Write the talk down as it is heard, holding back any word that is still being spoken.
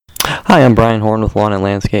Hi, I'm Brian Horn with Lawn and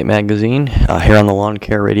Landscape Magazine. Here on the Lawn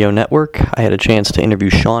Care Radio Network, I had a chance to interview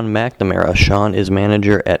Sean McNamara. Sean is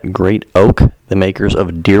manager at Great Oak, the makers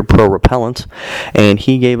of Deer Pro repellents, and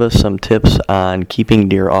he gave us some tips on keeping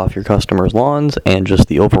deer off your customers' lawns and just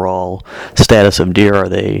the overall status of deer. Are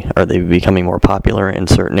they becoming more popular in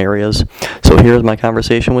certain areas? So here's my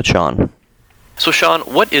conversation with Sean. So, Sean,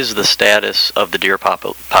 what is the status of the deer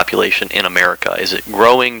population in America? Is it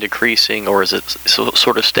growing, decreasing, or is it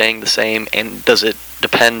sort of staying the same? And does it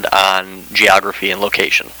depend on geography and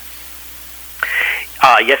location?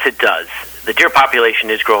 Yes, it does. The deer population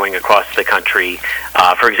is growing across the country.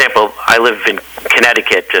 For example, I live in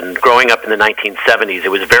Connecticut, and growing up in the 1970s, it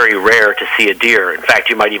was very rare to see a deer. In fact,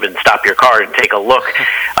 you might even stop your car and take a look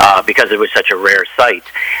because it was such a rare sight.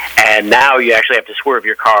 And now you actually have to swerve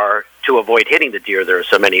your car to avoid hitting the deer. There are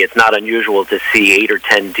so many. It's not unusual to see 8 or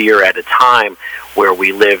 10 deer at a time where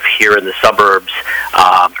we live here in the suburbs.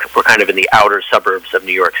 We're kind of in the outer suburbs of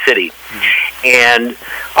New York City. And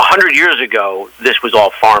 100 years ago, this was all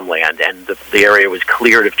farmland, and the area was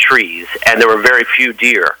cleared of trees, and there were very few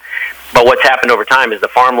deer. But what's happened over time is the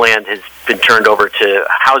farmland has been turned over to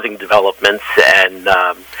housing developments, and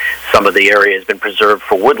some of the area has been preserved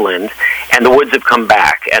for woodland, and the woods have come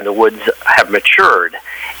back, and the woods have matured,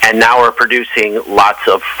 and now are producing lots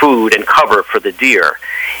of food and cover for the deer.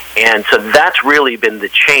 And so that's really been the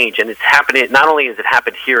change, and it's happening. Not only has it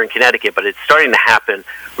happened here in Connecticut, but it's starting to happen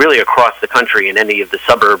really across the country in any of the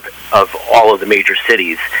suburb of all of the major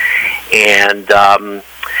cities. And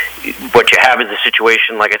what you have is a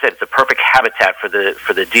situation, like I said, it's a perfect habitat for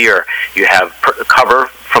the deer. You have cover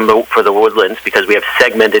for the woodlands because we have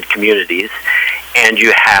segmented communities, and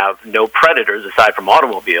you have no predators aside from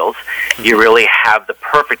automobiles. You really have the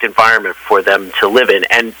perfect environment for them to live in.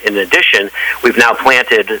 And in addition, we've now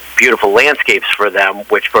planted beautiful landscapes for them,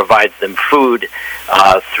 which provides them food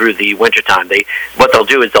through the wintertime. What they'll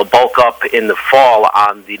do is they'll bulk up in the fall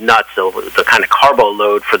on the nuts, the kind of carbo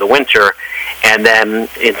load for the winter. And then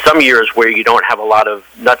in some years where you don't have a lot of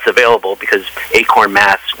nuts available because acorn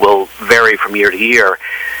mass will vary from year to year,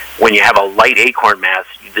 when you have a light acorn mass,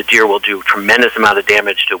 the deer will do a tremendous amount of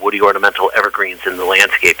damage to woody ornamental evergreens in the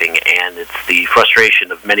landscaping, and it's the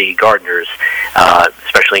frustration of many gardeners,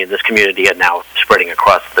 especially in this community and now spreading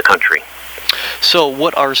across the country. So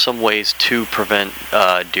what are some ways to prevent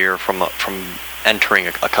deer from entering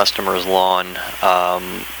a customer's lawn?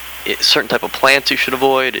 Certain type of plants you should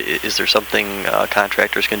avoid? Is there something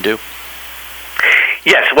contractors can do?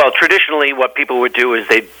 Yes, well, traditionally what people would do is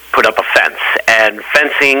they'd put up a fence, and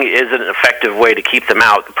fencing is an effective way to keep them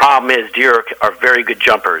out. The problem is deer are very good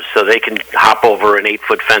jumpers, so they can hop over an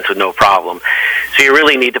 8-foot fence with no problem. So you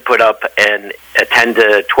really need to put up a 10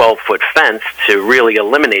 to 12-foot fence to really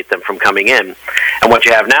eliminate them from coming in. And what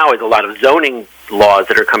you have now is a lot of zoning laws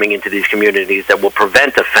that are coming into these communities that will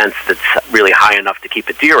prevent a fence that's really high enough to keep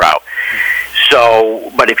a deer out.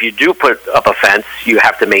 So, but if you do put up a fence, you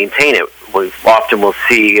have to maintain it. Often we'll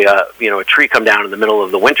see, a tree come down in the middle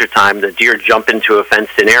of the wintertime, the deer jump into a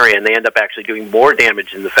fenced-in area, and they end up actually doing more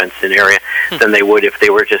damage in the fenced-in area than they would if they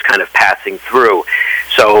were just kind of passing through.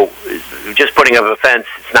 So just putting up a fence,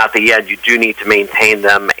 it's not the end. You do need to maintain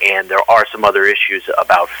them, and there are some other issues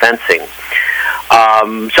about fencing.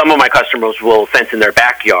 Some of my customers will fence in their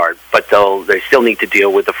backyard, but they still need to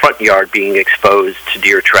deal with the front yard being exposed to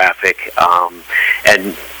deer traffic.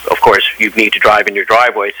 And, of course, you need to drive in your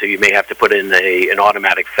driveway, so you may have to put in an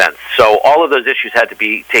automatic fence. So all of those issues had to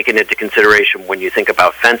be taken into consideration when you think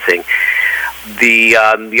about fencing. The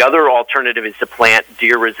other alternative is to plant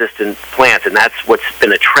deer-resistant plants, and that's what's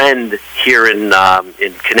been a trend here in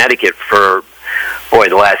Connecticut for,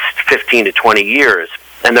 the last 15 to 20 years.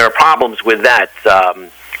 And there are problems with that.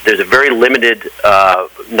 There's a very limited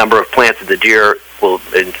number of plants that the deer will,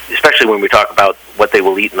 especially when we talk about what they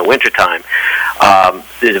will eat in the wintertime,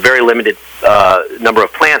 there's a very limited number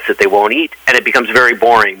of plants that they won't eat, and it becomes very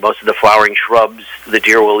boring. Most of the flowering shrubs the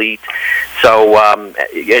deer will eat. So,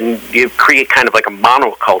 and you create kind of like a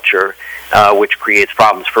monoculture, which creates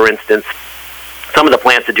problems. For instance, some of the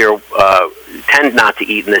plants the deer tend not to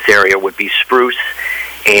eat in this area would be spruce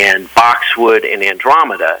and boxwood and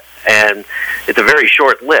andromeda, and it's a very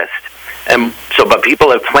short list. And so, but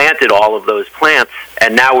people have planted all of those plants,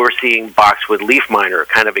 and now we're seeing boxwood leaf miner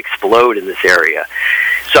kind of explode in this area.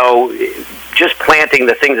 So just planting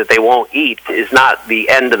the things that they won't eat is not the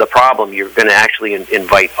end of the problem. You're going to actually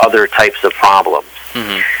invite other types of problems.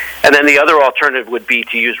 Mm-hmm. And then the other alternative would be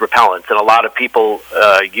to use repellents, and a lot of people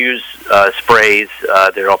use sprays.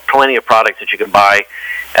 There are plenty of products that you can buy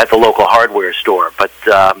at the local hardware store, but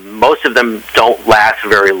most of them don't last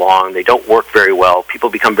very long. They don't work very well. People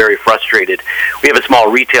become very frustrated. We have a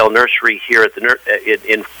small retail nursery here at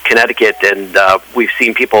in Connecticut, and we've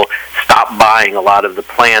seen people stop buying a lot of the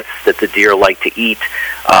plants that the deer like to eat.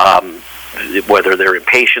 Whether they're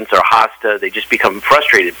impatient or hosta, they just become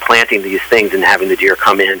frustrated planting these things and having the deer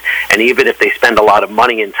come in. And even if they spend a lot of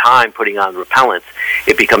money and time putting on repellents,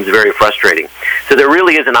 it becomes very frustrating. So there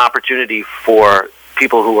really is an opportunity for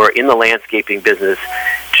people who are in the landscaping business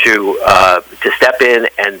to step in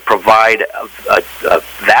and provide a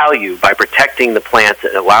value by protecting the plants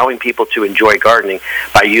and allowing people to enjoy gardening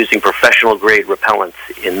by using professional grade repellents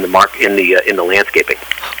in the landscaping.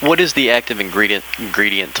 What is the active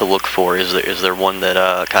ingredient to look for? Is there one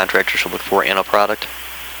that contractors should look for in a product?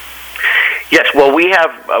 Yes, well, we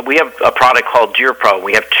have a product called Deer Pro.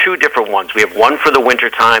 We have two different ones. We have one for the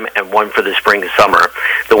wintertime and one for the spring and summer.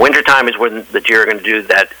 The wintertime is when the deer are going to do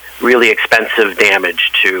that really expensive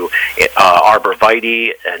damage to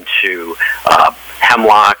arborvitae and to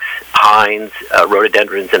hemlocks, pines,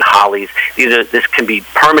 rhododendrons, and hollies. This can be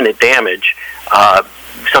permanent damage.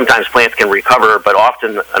 Sometimes plants can recover, but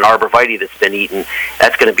often an arborvitae that's been eaten,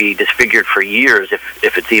 that's going to be disfigured for years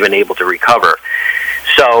if it's even able to recover.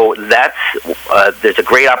 So there's a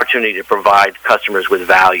great opportunity to provide customers with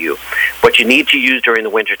value. What you need to use during the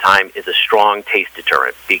wintertime is a strong taste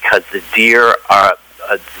deterrent, because the deer are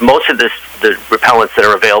most of the repellents that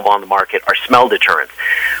are available on the market are smell deterrents.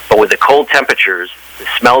 But with the cold temperatures, the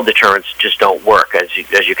smell deterrents just don't work. As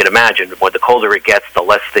you can imagine, when the colder it gets, the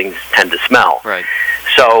less things tend to smell. Right.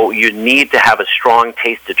 So you need to have a strong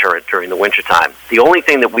taste deterrent during the wintertime. The only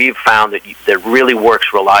thing that we've found that really works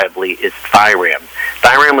reliably is Thiram.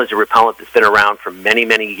 Thiram is a repellent that's been around for many,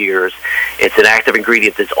 many years. It's an active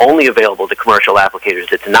ingredient that's only available to commercial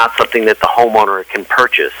applicators. It's not something that the homeowner can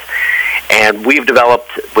purchase. And we've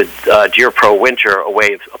developed with Deer Pro Winter a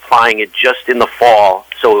way of applying it just in the fall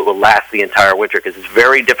so it will last the entire winter, because it's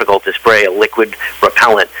very difficult to spray a liquid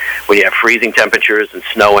repellent when you have freezing temperatures and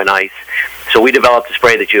snow and ice. So we developed a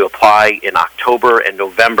spray that you apply in October and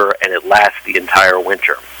November, and it lasts the entire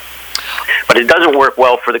winter. But it doesn't work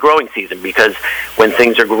well for the growing season, because when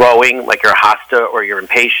things are growing, like your hosta or your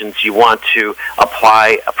impatiens, you want to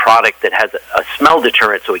apply a product that has a smell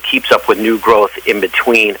deterrent so it keeps up with new growth in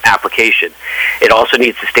between application. It also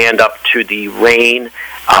needs to stand up to the rain.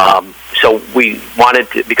 So we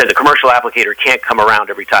wanted to, because a commercial applicator can't come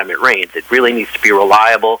around every time it rains. It really needs to be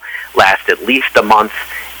reliable, last at least a month,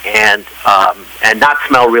 and not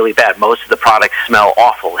smell really bad. Most of the products smell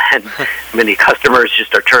awful, and many customers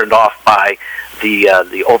just are turned off by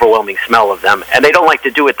the overwhelming smell of them, and they don't like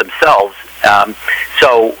to do it themselves.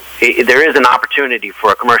 So there is an opportunity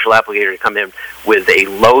for a commercial applicator to come in with a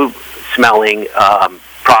low-smelling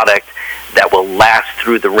product that will last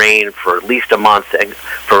through the rain for at least a month. And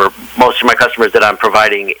for most of my customers that I'm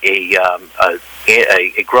providing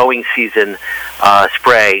a growing season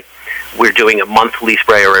spray, we're doing a monthly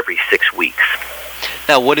sprayer every 6 weeks.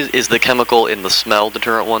 Now, what is the chemical in the smell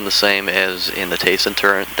deterrent one the same as in the taste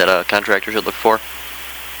deterrent that a contractor should look for?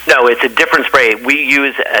 No, it's a different spray. We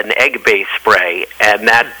use an egg-based spray, and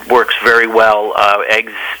that works very well.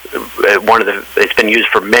 Eggs, it's been used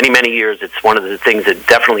for many, many years. It's one of the things that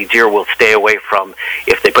definitely deer will stay away from.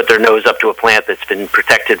 If they put their nose up to a plant that's been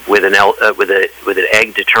protected with an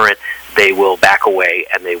egg deterrent, they will back away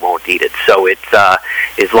and they won't eat it. So it's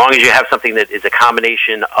as long as you have something that is a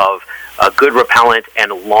combination of a good repellent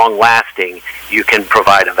and long-lasting, you can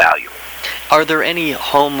provide a value. Are there any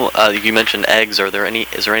home? You mentioned eggs. Is there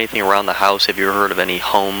anything around the house? Have you ever heard of any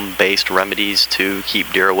home-based remedies to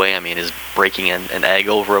keep deer away? I mean, is breaking an egg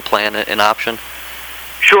over a plant an option?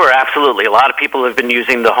 Sure, absolutely. A lot of people have been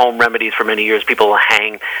using the home remedies for many years. People will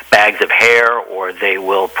hang bags of hair, or they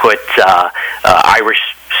will put Irish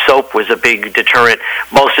soap was a big deterrent.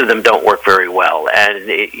 Most of them don't work very well, and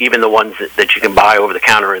even the ones that you can buy over the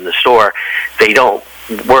counter in the store, they don't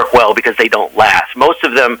work well because they don't last. Most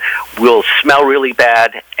of them will smell really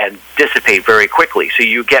bad and dissipate very quickly. So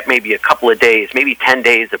you get maybe a couple of days, maybe 10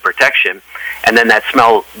 days of protection, and then that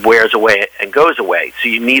smell wears away and goes away. So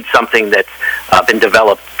you need something that's been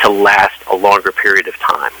developed to last a longer period of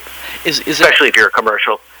time, especially if you're a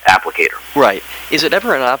commercial applicator. Right. Is it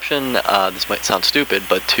ever an option, this might sound stupid,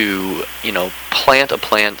 but to, plant a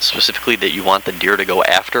plant specifically that you want the deer to go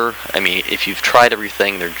after? I mean, if you've tried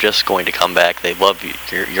everything, they're just going to come back. They love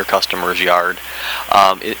your customer's yard.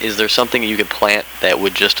 Is there something you could plant that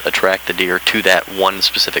would just attract the deer to that one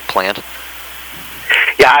specific plant?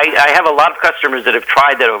 Yeah, I have a lot of customers that have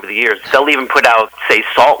tried that over the years. They'll even put out, say,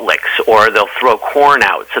 salt licks, or they'll throw corn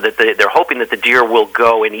out so that they're hoping that the deer will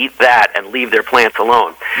go and eat that and leave their plants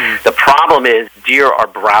alone. The problem is deer are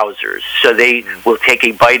browsers, so they will take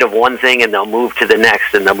a bite of one thing and they'll move to the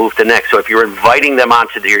next and they'll move to the next. So if you're inviting them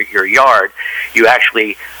onto your yard, you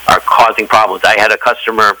actually are causing problems. I had a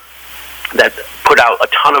customer that put out a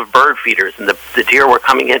ton of bird feeders, and the deer were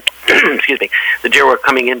coming in. Excuse me. The deer were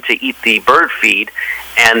coming in to eat the bird feed,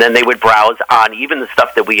 and then they would browse on even the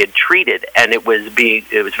stuff that we had treated, and it was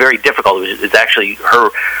very difficult. It was actually her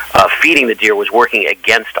feeding the deer was working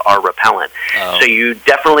against our repellent. Oh. So you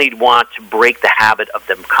definitely want to break the habit of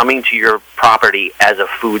them coming to your property as a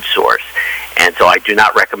food source, and so I do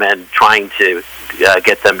not recommend trying to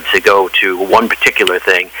get them to go to one particular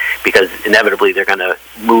thing, because inevitably they're going to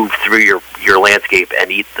move through your landscape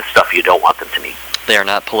and eat the stuff you don't want them to eat. They are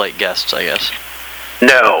not polite guests, I guess.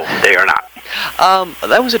 No, they are not.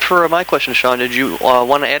 That was it for my question, Sean. Did you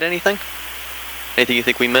want to add anything? Anything you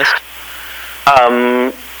think we missed?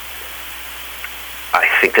 I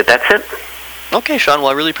think that's it. Okay, Sean. Well,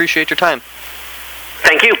 I really appreciate your time.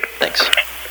 Thank you. Thanks.